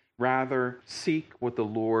satisfy? Rather, seek what the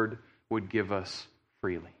Lord would give us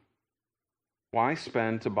freely. Why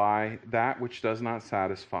spend to buy that which does not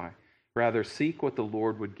satisfy? Rather, seek what the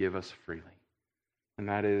Lord would give us freely. And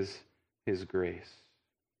that is his grace.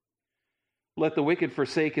 Let the wicked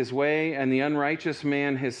forsake his way, and the unrighteous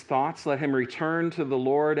man his thoughts. Let him return to the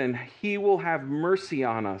Lord, and he will have mercy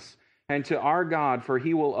on us, and to our God, for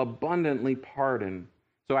he will abundantly pardon.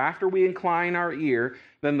 So after we incline our ear,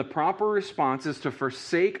 then the proper response is to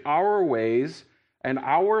forsake our ways and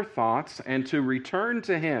our thoughts, and to return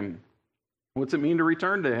to him. What's it mean to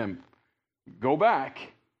return to him? Go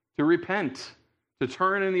back, to repent, to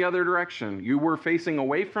turn in the other direction. You were facing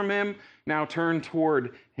away from him, now turn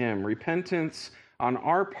toward him. Repentance on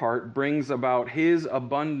our part brings about his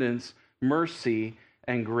abundance, mercy,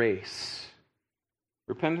 and grace.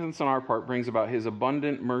 Repentance on our part brings about his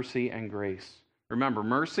abundant mercy and grace. Remember,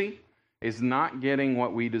 mercy is not getting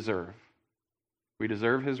what we deserve. We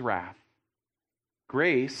deserve his wrath.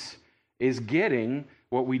 Grace is getting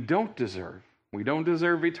what we don't deserve. We don't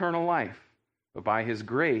deserve eternal life, but by his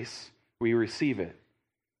grace, we receive it.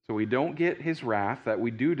 So we don't get his wrath that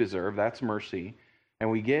we do deserve, that's mercy,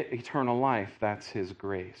 and we get eternal life, that's his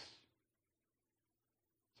grace.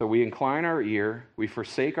 So we incline our ear, we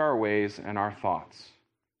forsake our ways and our thoughts.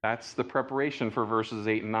 That's the preparation for verses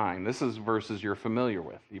 8 and 9. This is verses you're familiar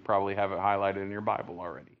with. You probably have it highlighted in your Bible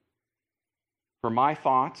already. For my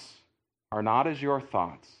thoughts are not as your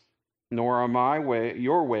thoughts, nor are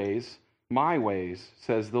your ways my ways,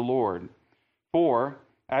 says the Lord. For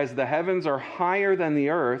as the heavens are higher than the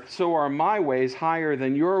earth, so are my ways higher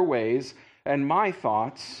than your ways, and my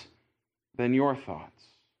thoughts than your thoughts.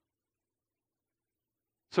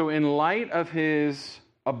 So in light of his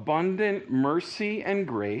abundant mercy and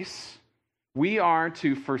grace, we are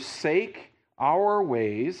to forsake our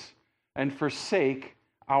ways and forsake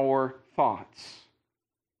our thoughts.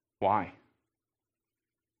 Why?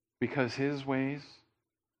 Because his ways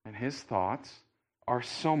and his thoughts are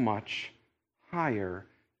so much higher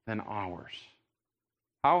than ours.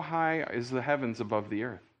 How high is the heavens above the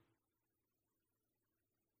earth?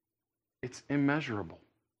 It's immeasurable.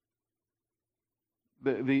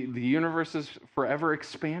 The universe is forever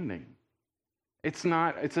expanding. It's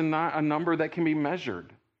not a number that can be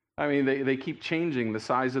measured. I mean, they keep changing the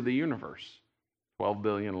size of the universe. 12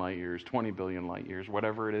 billion light years, 20 billion light years,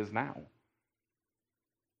 whatever it is now.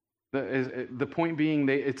 The point being,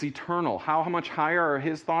 it's eternal. How much higher are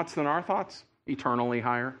his thoughts than our thoughts? Eternally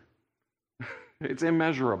higher. It's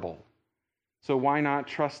immeasurable. So why not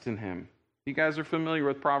trust in him? You guys are familiar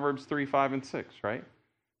with Proverbs 3, 5, and 6, right?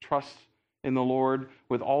 Trust in the Lord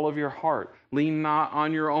with all of your heart. Lean not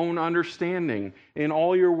on your own understanding. In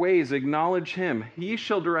all your ways acknowledge him. He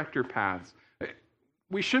shall direct your paths.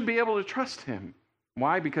 We should be able to trust him.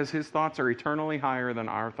 Why? Because his thoughts are eternally higher than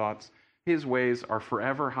our thoughts. His ways are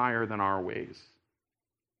forever higher than our ways.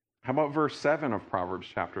 How about verse 7 of Proverbs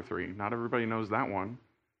chapter 3? Not everybody knows that one.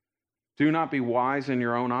 Do not be wise in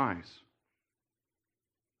your own eyes.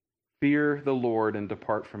 Fear the Lord and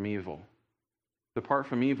depart from evil. Depart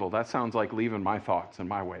from evil. That sounds like leaving my thoughts and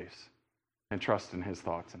my ways and trust in his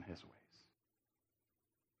thoughts and his ways.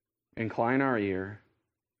 Incline our ear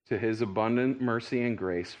to his abundant mercy and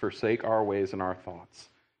grace. Forsake our ways and our thoughts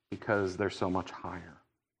because they're so much higher.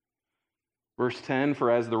 Verse 10,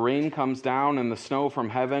 for as the rain comes down and the snow from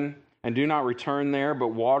heaven, and do not return there, but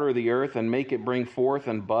water the earth and make it bring forth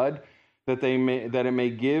and bud, that it may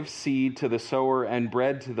give seed to the sower and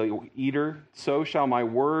bread to the eater, so shall my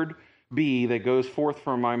word be that goes forth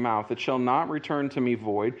from my mouth. It shall not return to me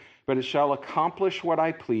void, but it shall accomplish what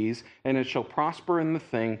I please, and it shall prosper in the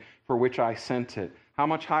thing for which I sent it. How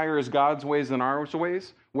much higher is God's ways than our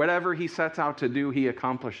ways? Whatever he sets out to do, he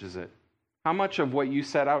accomplishes it. How much of what you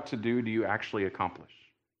set out to do you actually accomplish?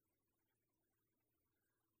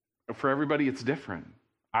 For everybody, it's different.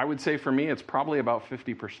 I would say for me, it's probably about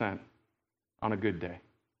 50% on a good day.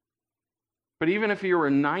 But even if you were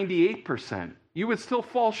 98%, you would still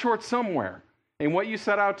fall short somewhere. And what you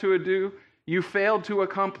set out to do, you failed to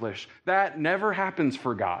accomplish. That never happens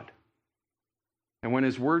for God. And when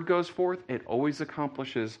his word goes forth, it always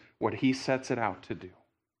accomplishes what he sets it out to do.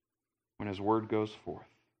 When his word goes forth.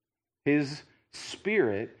 His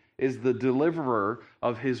Spirit is the deliverer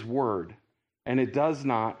of his word, and it does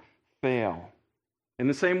not fail. In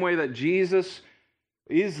the same way that Jesus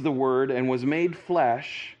is the word and was made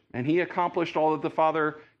flesh, and he accomplished all that the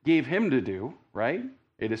Father gave him to do, right?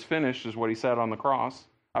 It is finished, is what he said on the cross.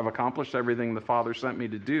 I've accomplished everything the Father sent me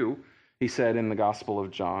to do, he said in the Gospel of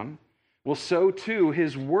John. well, so too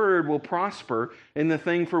his word will prosper in the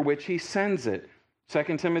thing for which he sends it.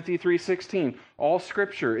 2 Timothy 3:16, all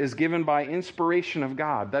Scripture is given by inspiration of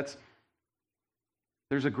God.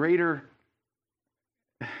 There's a greater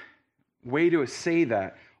way to say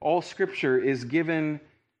that. All Scripture is given,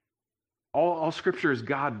 all Scripture is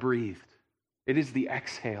God-breathed. It is the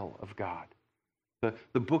exhale of God.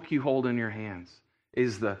 The book you hold in your hands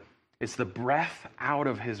it's the breath out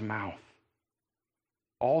of his mouth.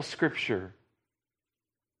 All Scripture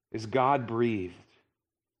is God-breathed,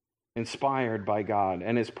 inspired by God,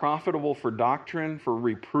 and is profitable for doctrine, for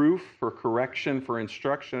reproof, for correction, for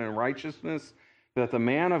instruction in righteousness, that the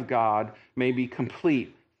man of God may be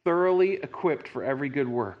complete, thoroughly equipped for every good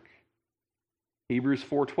work. Hebrews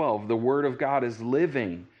 4:12, the word of God is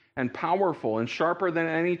living and powerful and sharper than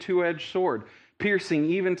any two-edged sword, piercing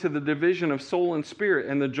even to the division of soul and spirit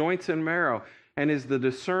and the joints and marrow, and is the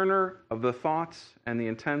discerner of the thoughts and the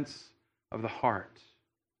intents of the heart.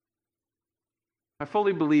 I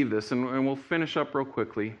fully believe this, and we'll finish up real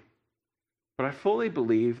quickly, but I fully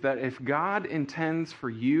believe that if God intends for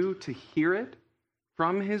you to hear it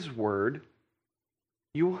from his word,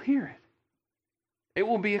 you will hear it. It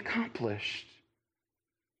will be accomplished.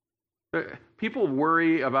 People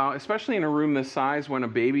worry about, especially in a room this size, when a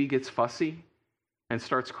baby gets fussy and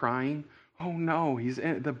starts crying. Oh no,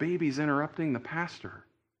 the baby's interrupting the pastor.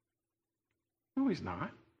 No, he's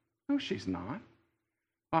not. No, she's not.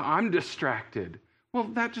 I'm distracted. Well,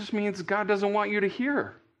 that just means God doesn't want you to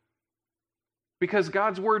hear. Because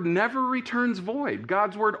God's word never returns void.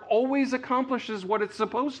 God's word always accomplishes what it's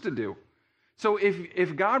supposed to do. So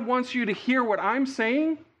if God wants you to hear what I'm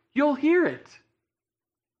saying, you'll hear it.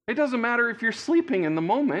 It doesn't matter if you're sleeping in the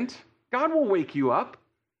moment. God will wake you up.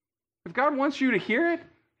 If God wants you to hear it,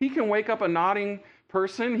 he can wake up a nodding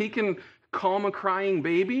person. He can calm a crying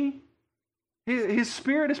baby. His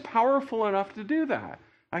Spirit is powerful enough to do that.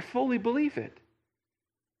 I fully believe it.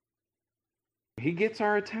 He gets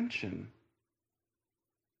our attention.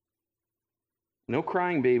 No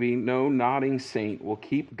crying baby, no nodding saint will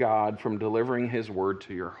keep God from delivering his word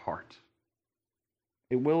to your heart.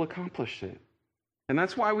 It will accomplish it. And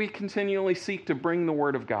that's why we continually seek to bring the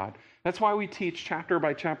word of God. That's why we teach chapter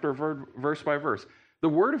by chapter, verse by verse. The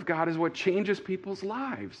word of God is what changes people's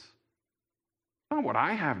lives. It's not what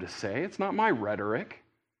I have to say. It's not my rhetoric.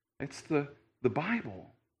 It's the Bible.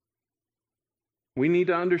 We need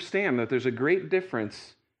to understand that there's a great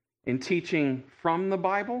difference in teaching from the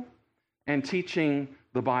Bible and teaching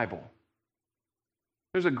the Bible.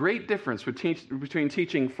 There's a great difference between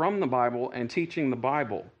teaching from the Bible and teaching the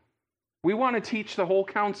Bible. We want to teach the whole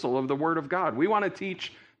counsel of the Word of God. We want to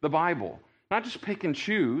teach the Bible, not just pick and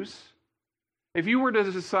choose. If you were to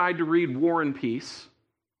decide to read War and Peace,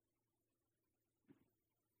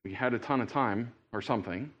 we had a ton of time or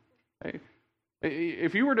something.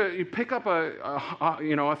 If you were to pick up a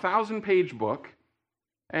 1,000-page book,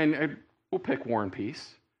 and we'll pick War and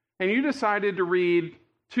Peace, and you decided to read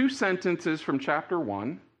 2 sentences from chapter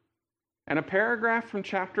 1 and a paragraph from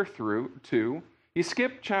chapter 2, you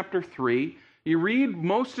skip chapter 3, you read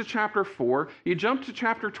most of chapter 4, you jump to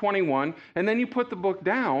chapter 21, and then you put the book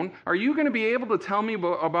down, are you going to be able to tell me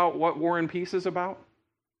about what War and Peace is about?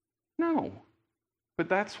 No. But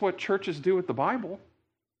that's what churches do with the Bible.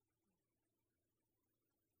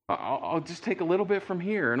 I'll just take a little bit from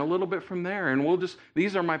here and a little bit from there, and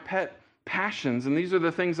these are my pet passions, and these are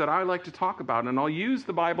the things that I like to talk about, and I'll use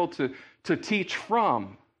the Bible to teach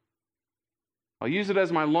from. I'll use it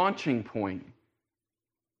as my launching point.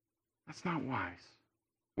 That's not wise.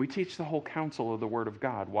 We teach the whole counsel of the Word of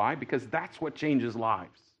God. Why? Because that's what changes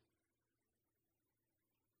lives.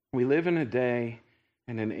 We live in a day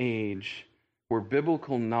and an age where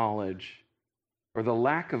biblical knowledge, or the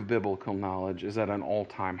lack of biblical knowledge, is at an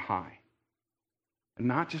all-time high. And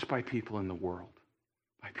not just by people in the world,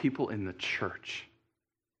 by people in the church.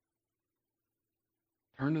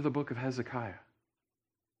 Turn to the book of Hezekiah.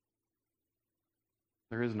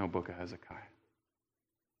 There is no book of Hezekiah.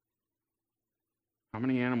 How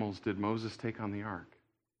many animals did Moses take on the ark?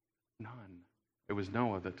 None. It was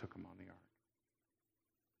Noah that took him on the ark.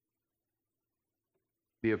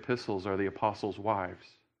 The epistles are the apostles' wives.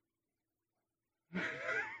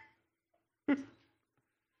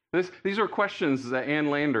 These are questions that Ann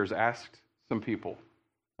Landers asked some people,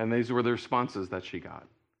 and these were the responses that she got.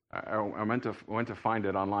 I went to find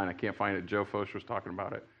it online. I can't find it. Joe Foch was talking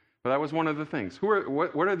about it. But that was one of the things.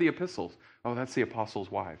 What are the epistles? Oh, that's the apostles'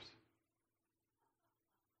 wives.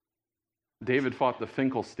 David fought the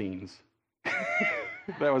Finkelsteins.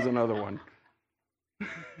 That was another one.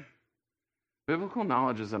 Biblical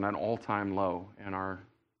knowledge is at an all-time low in our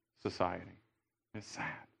society. It's sad.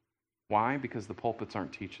 Why? Because the pulpits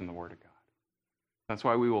aren't teaching the Word of God. That's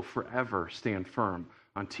why we will forever stand firm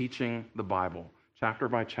on teaching the Bible, chapter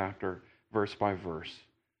by chapter, verse by verse.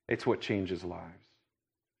 It's what changes lives.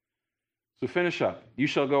 So finish up. You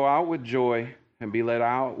shall go out with joy and be led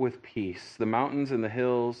out with peace. The mountains and the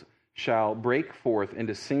hills shall break forth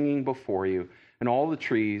into singing before you, and all the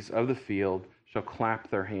trees of the field shall clap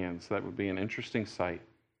their hands. That would be an interesting sight.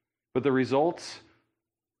 But the results,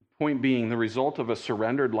 point being, the result of a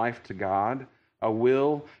surrendered life to God, a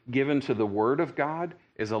will given to the Word of God,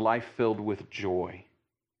 is a life filled with joy.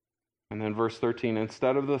 And then verse 13,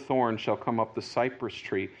 instead of the thorn shall come up the cypress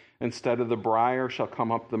tree, instead of the briar shall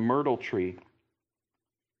come up the myrtle tree.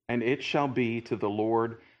 And it shall be to the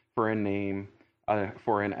Lord for a name,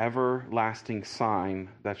 for an everlasting sign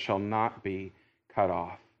that shall not be cut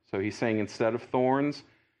off. So he's saying instead of thorns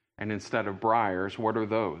and instead of briars, what are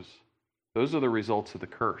those? Those are the results of the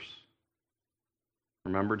curse.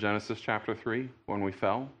 Remember Genesis chapter 3, when we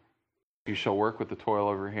fell? You shall work with the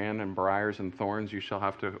toil of your hand, and briars and thorns you shall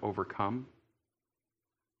have to overcome.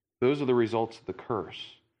 Those are the results of the curse.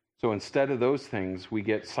 So instead of those things, we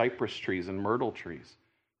get cypress trees and myrtle trees.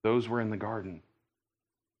 Those were in the garden.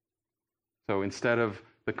 So instead of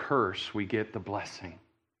the curse, we get the blessing.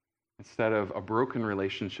 Instead of a broken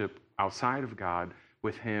relationship outside of God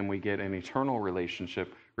with Him, we get an eternal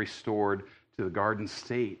relationship restored to the garden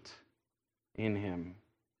state in Him.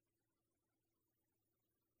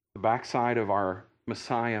 The backside of our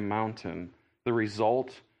Messiah mountain, the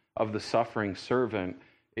result of the suffering servant,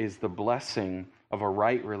 is the blessing of a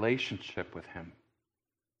right relationship with Him.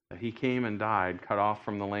 That He came and died, cut off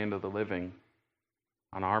from the land of the living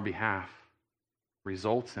on our behalf,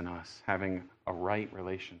 results in us having a right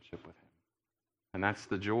relationship with Him. And that's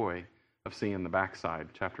the joy of seeing the backside,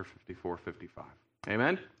 chapter 54, 55.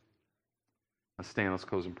 Amen? Let's stand, let's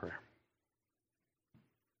close in prayer.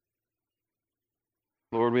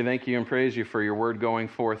 Lord, we thank you and praise you for your word going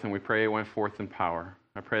forth, and we pray it went forth in power.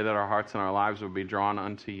 I pray that our hearts and our lives would be drawn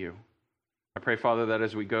unto you. I pray, Father, that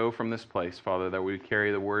as we go from this place, Father, that we would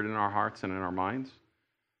carry the word in our hearts and in our minds.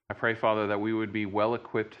 I pray, Father, that we would be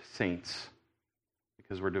well-equipped saints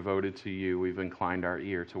because we're devoted to you. We've inclined our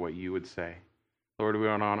ear to what you would say. Lord,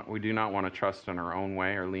 we do not want to trust in our own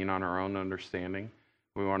way or lean on our own understanding.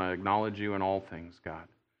 We want to acknowledge you in all things, God,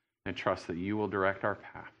 and trust that you will direct our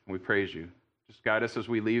path. We praise you. Just guide us as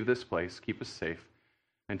we leave this place. Keep us safe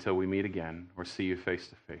until we meet again or see you face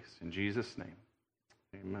to face. In Jesus' name,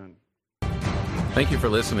 amen. Thank you for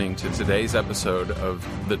listening to today's episode of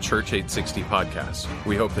the Church 860 podcast.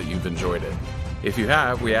 We hope that you've enjoyed it. If you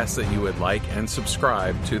have, we ask that you would like and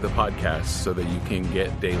subscribe to the podcast so that you can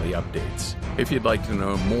get daily updates. If you'd like to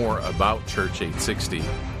know more about Church 860,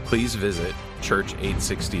 please visit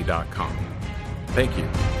church860.com. Thank you.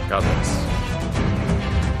 God bless.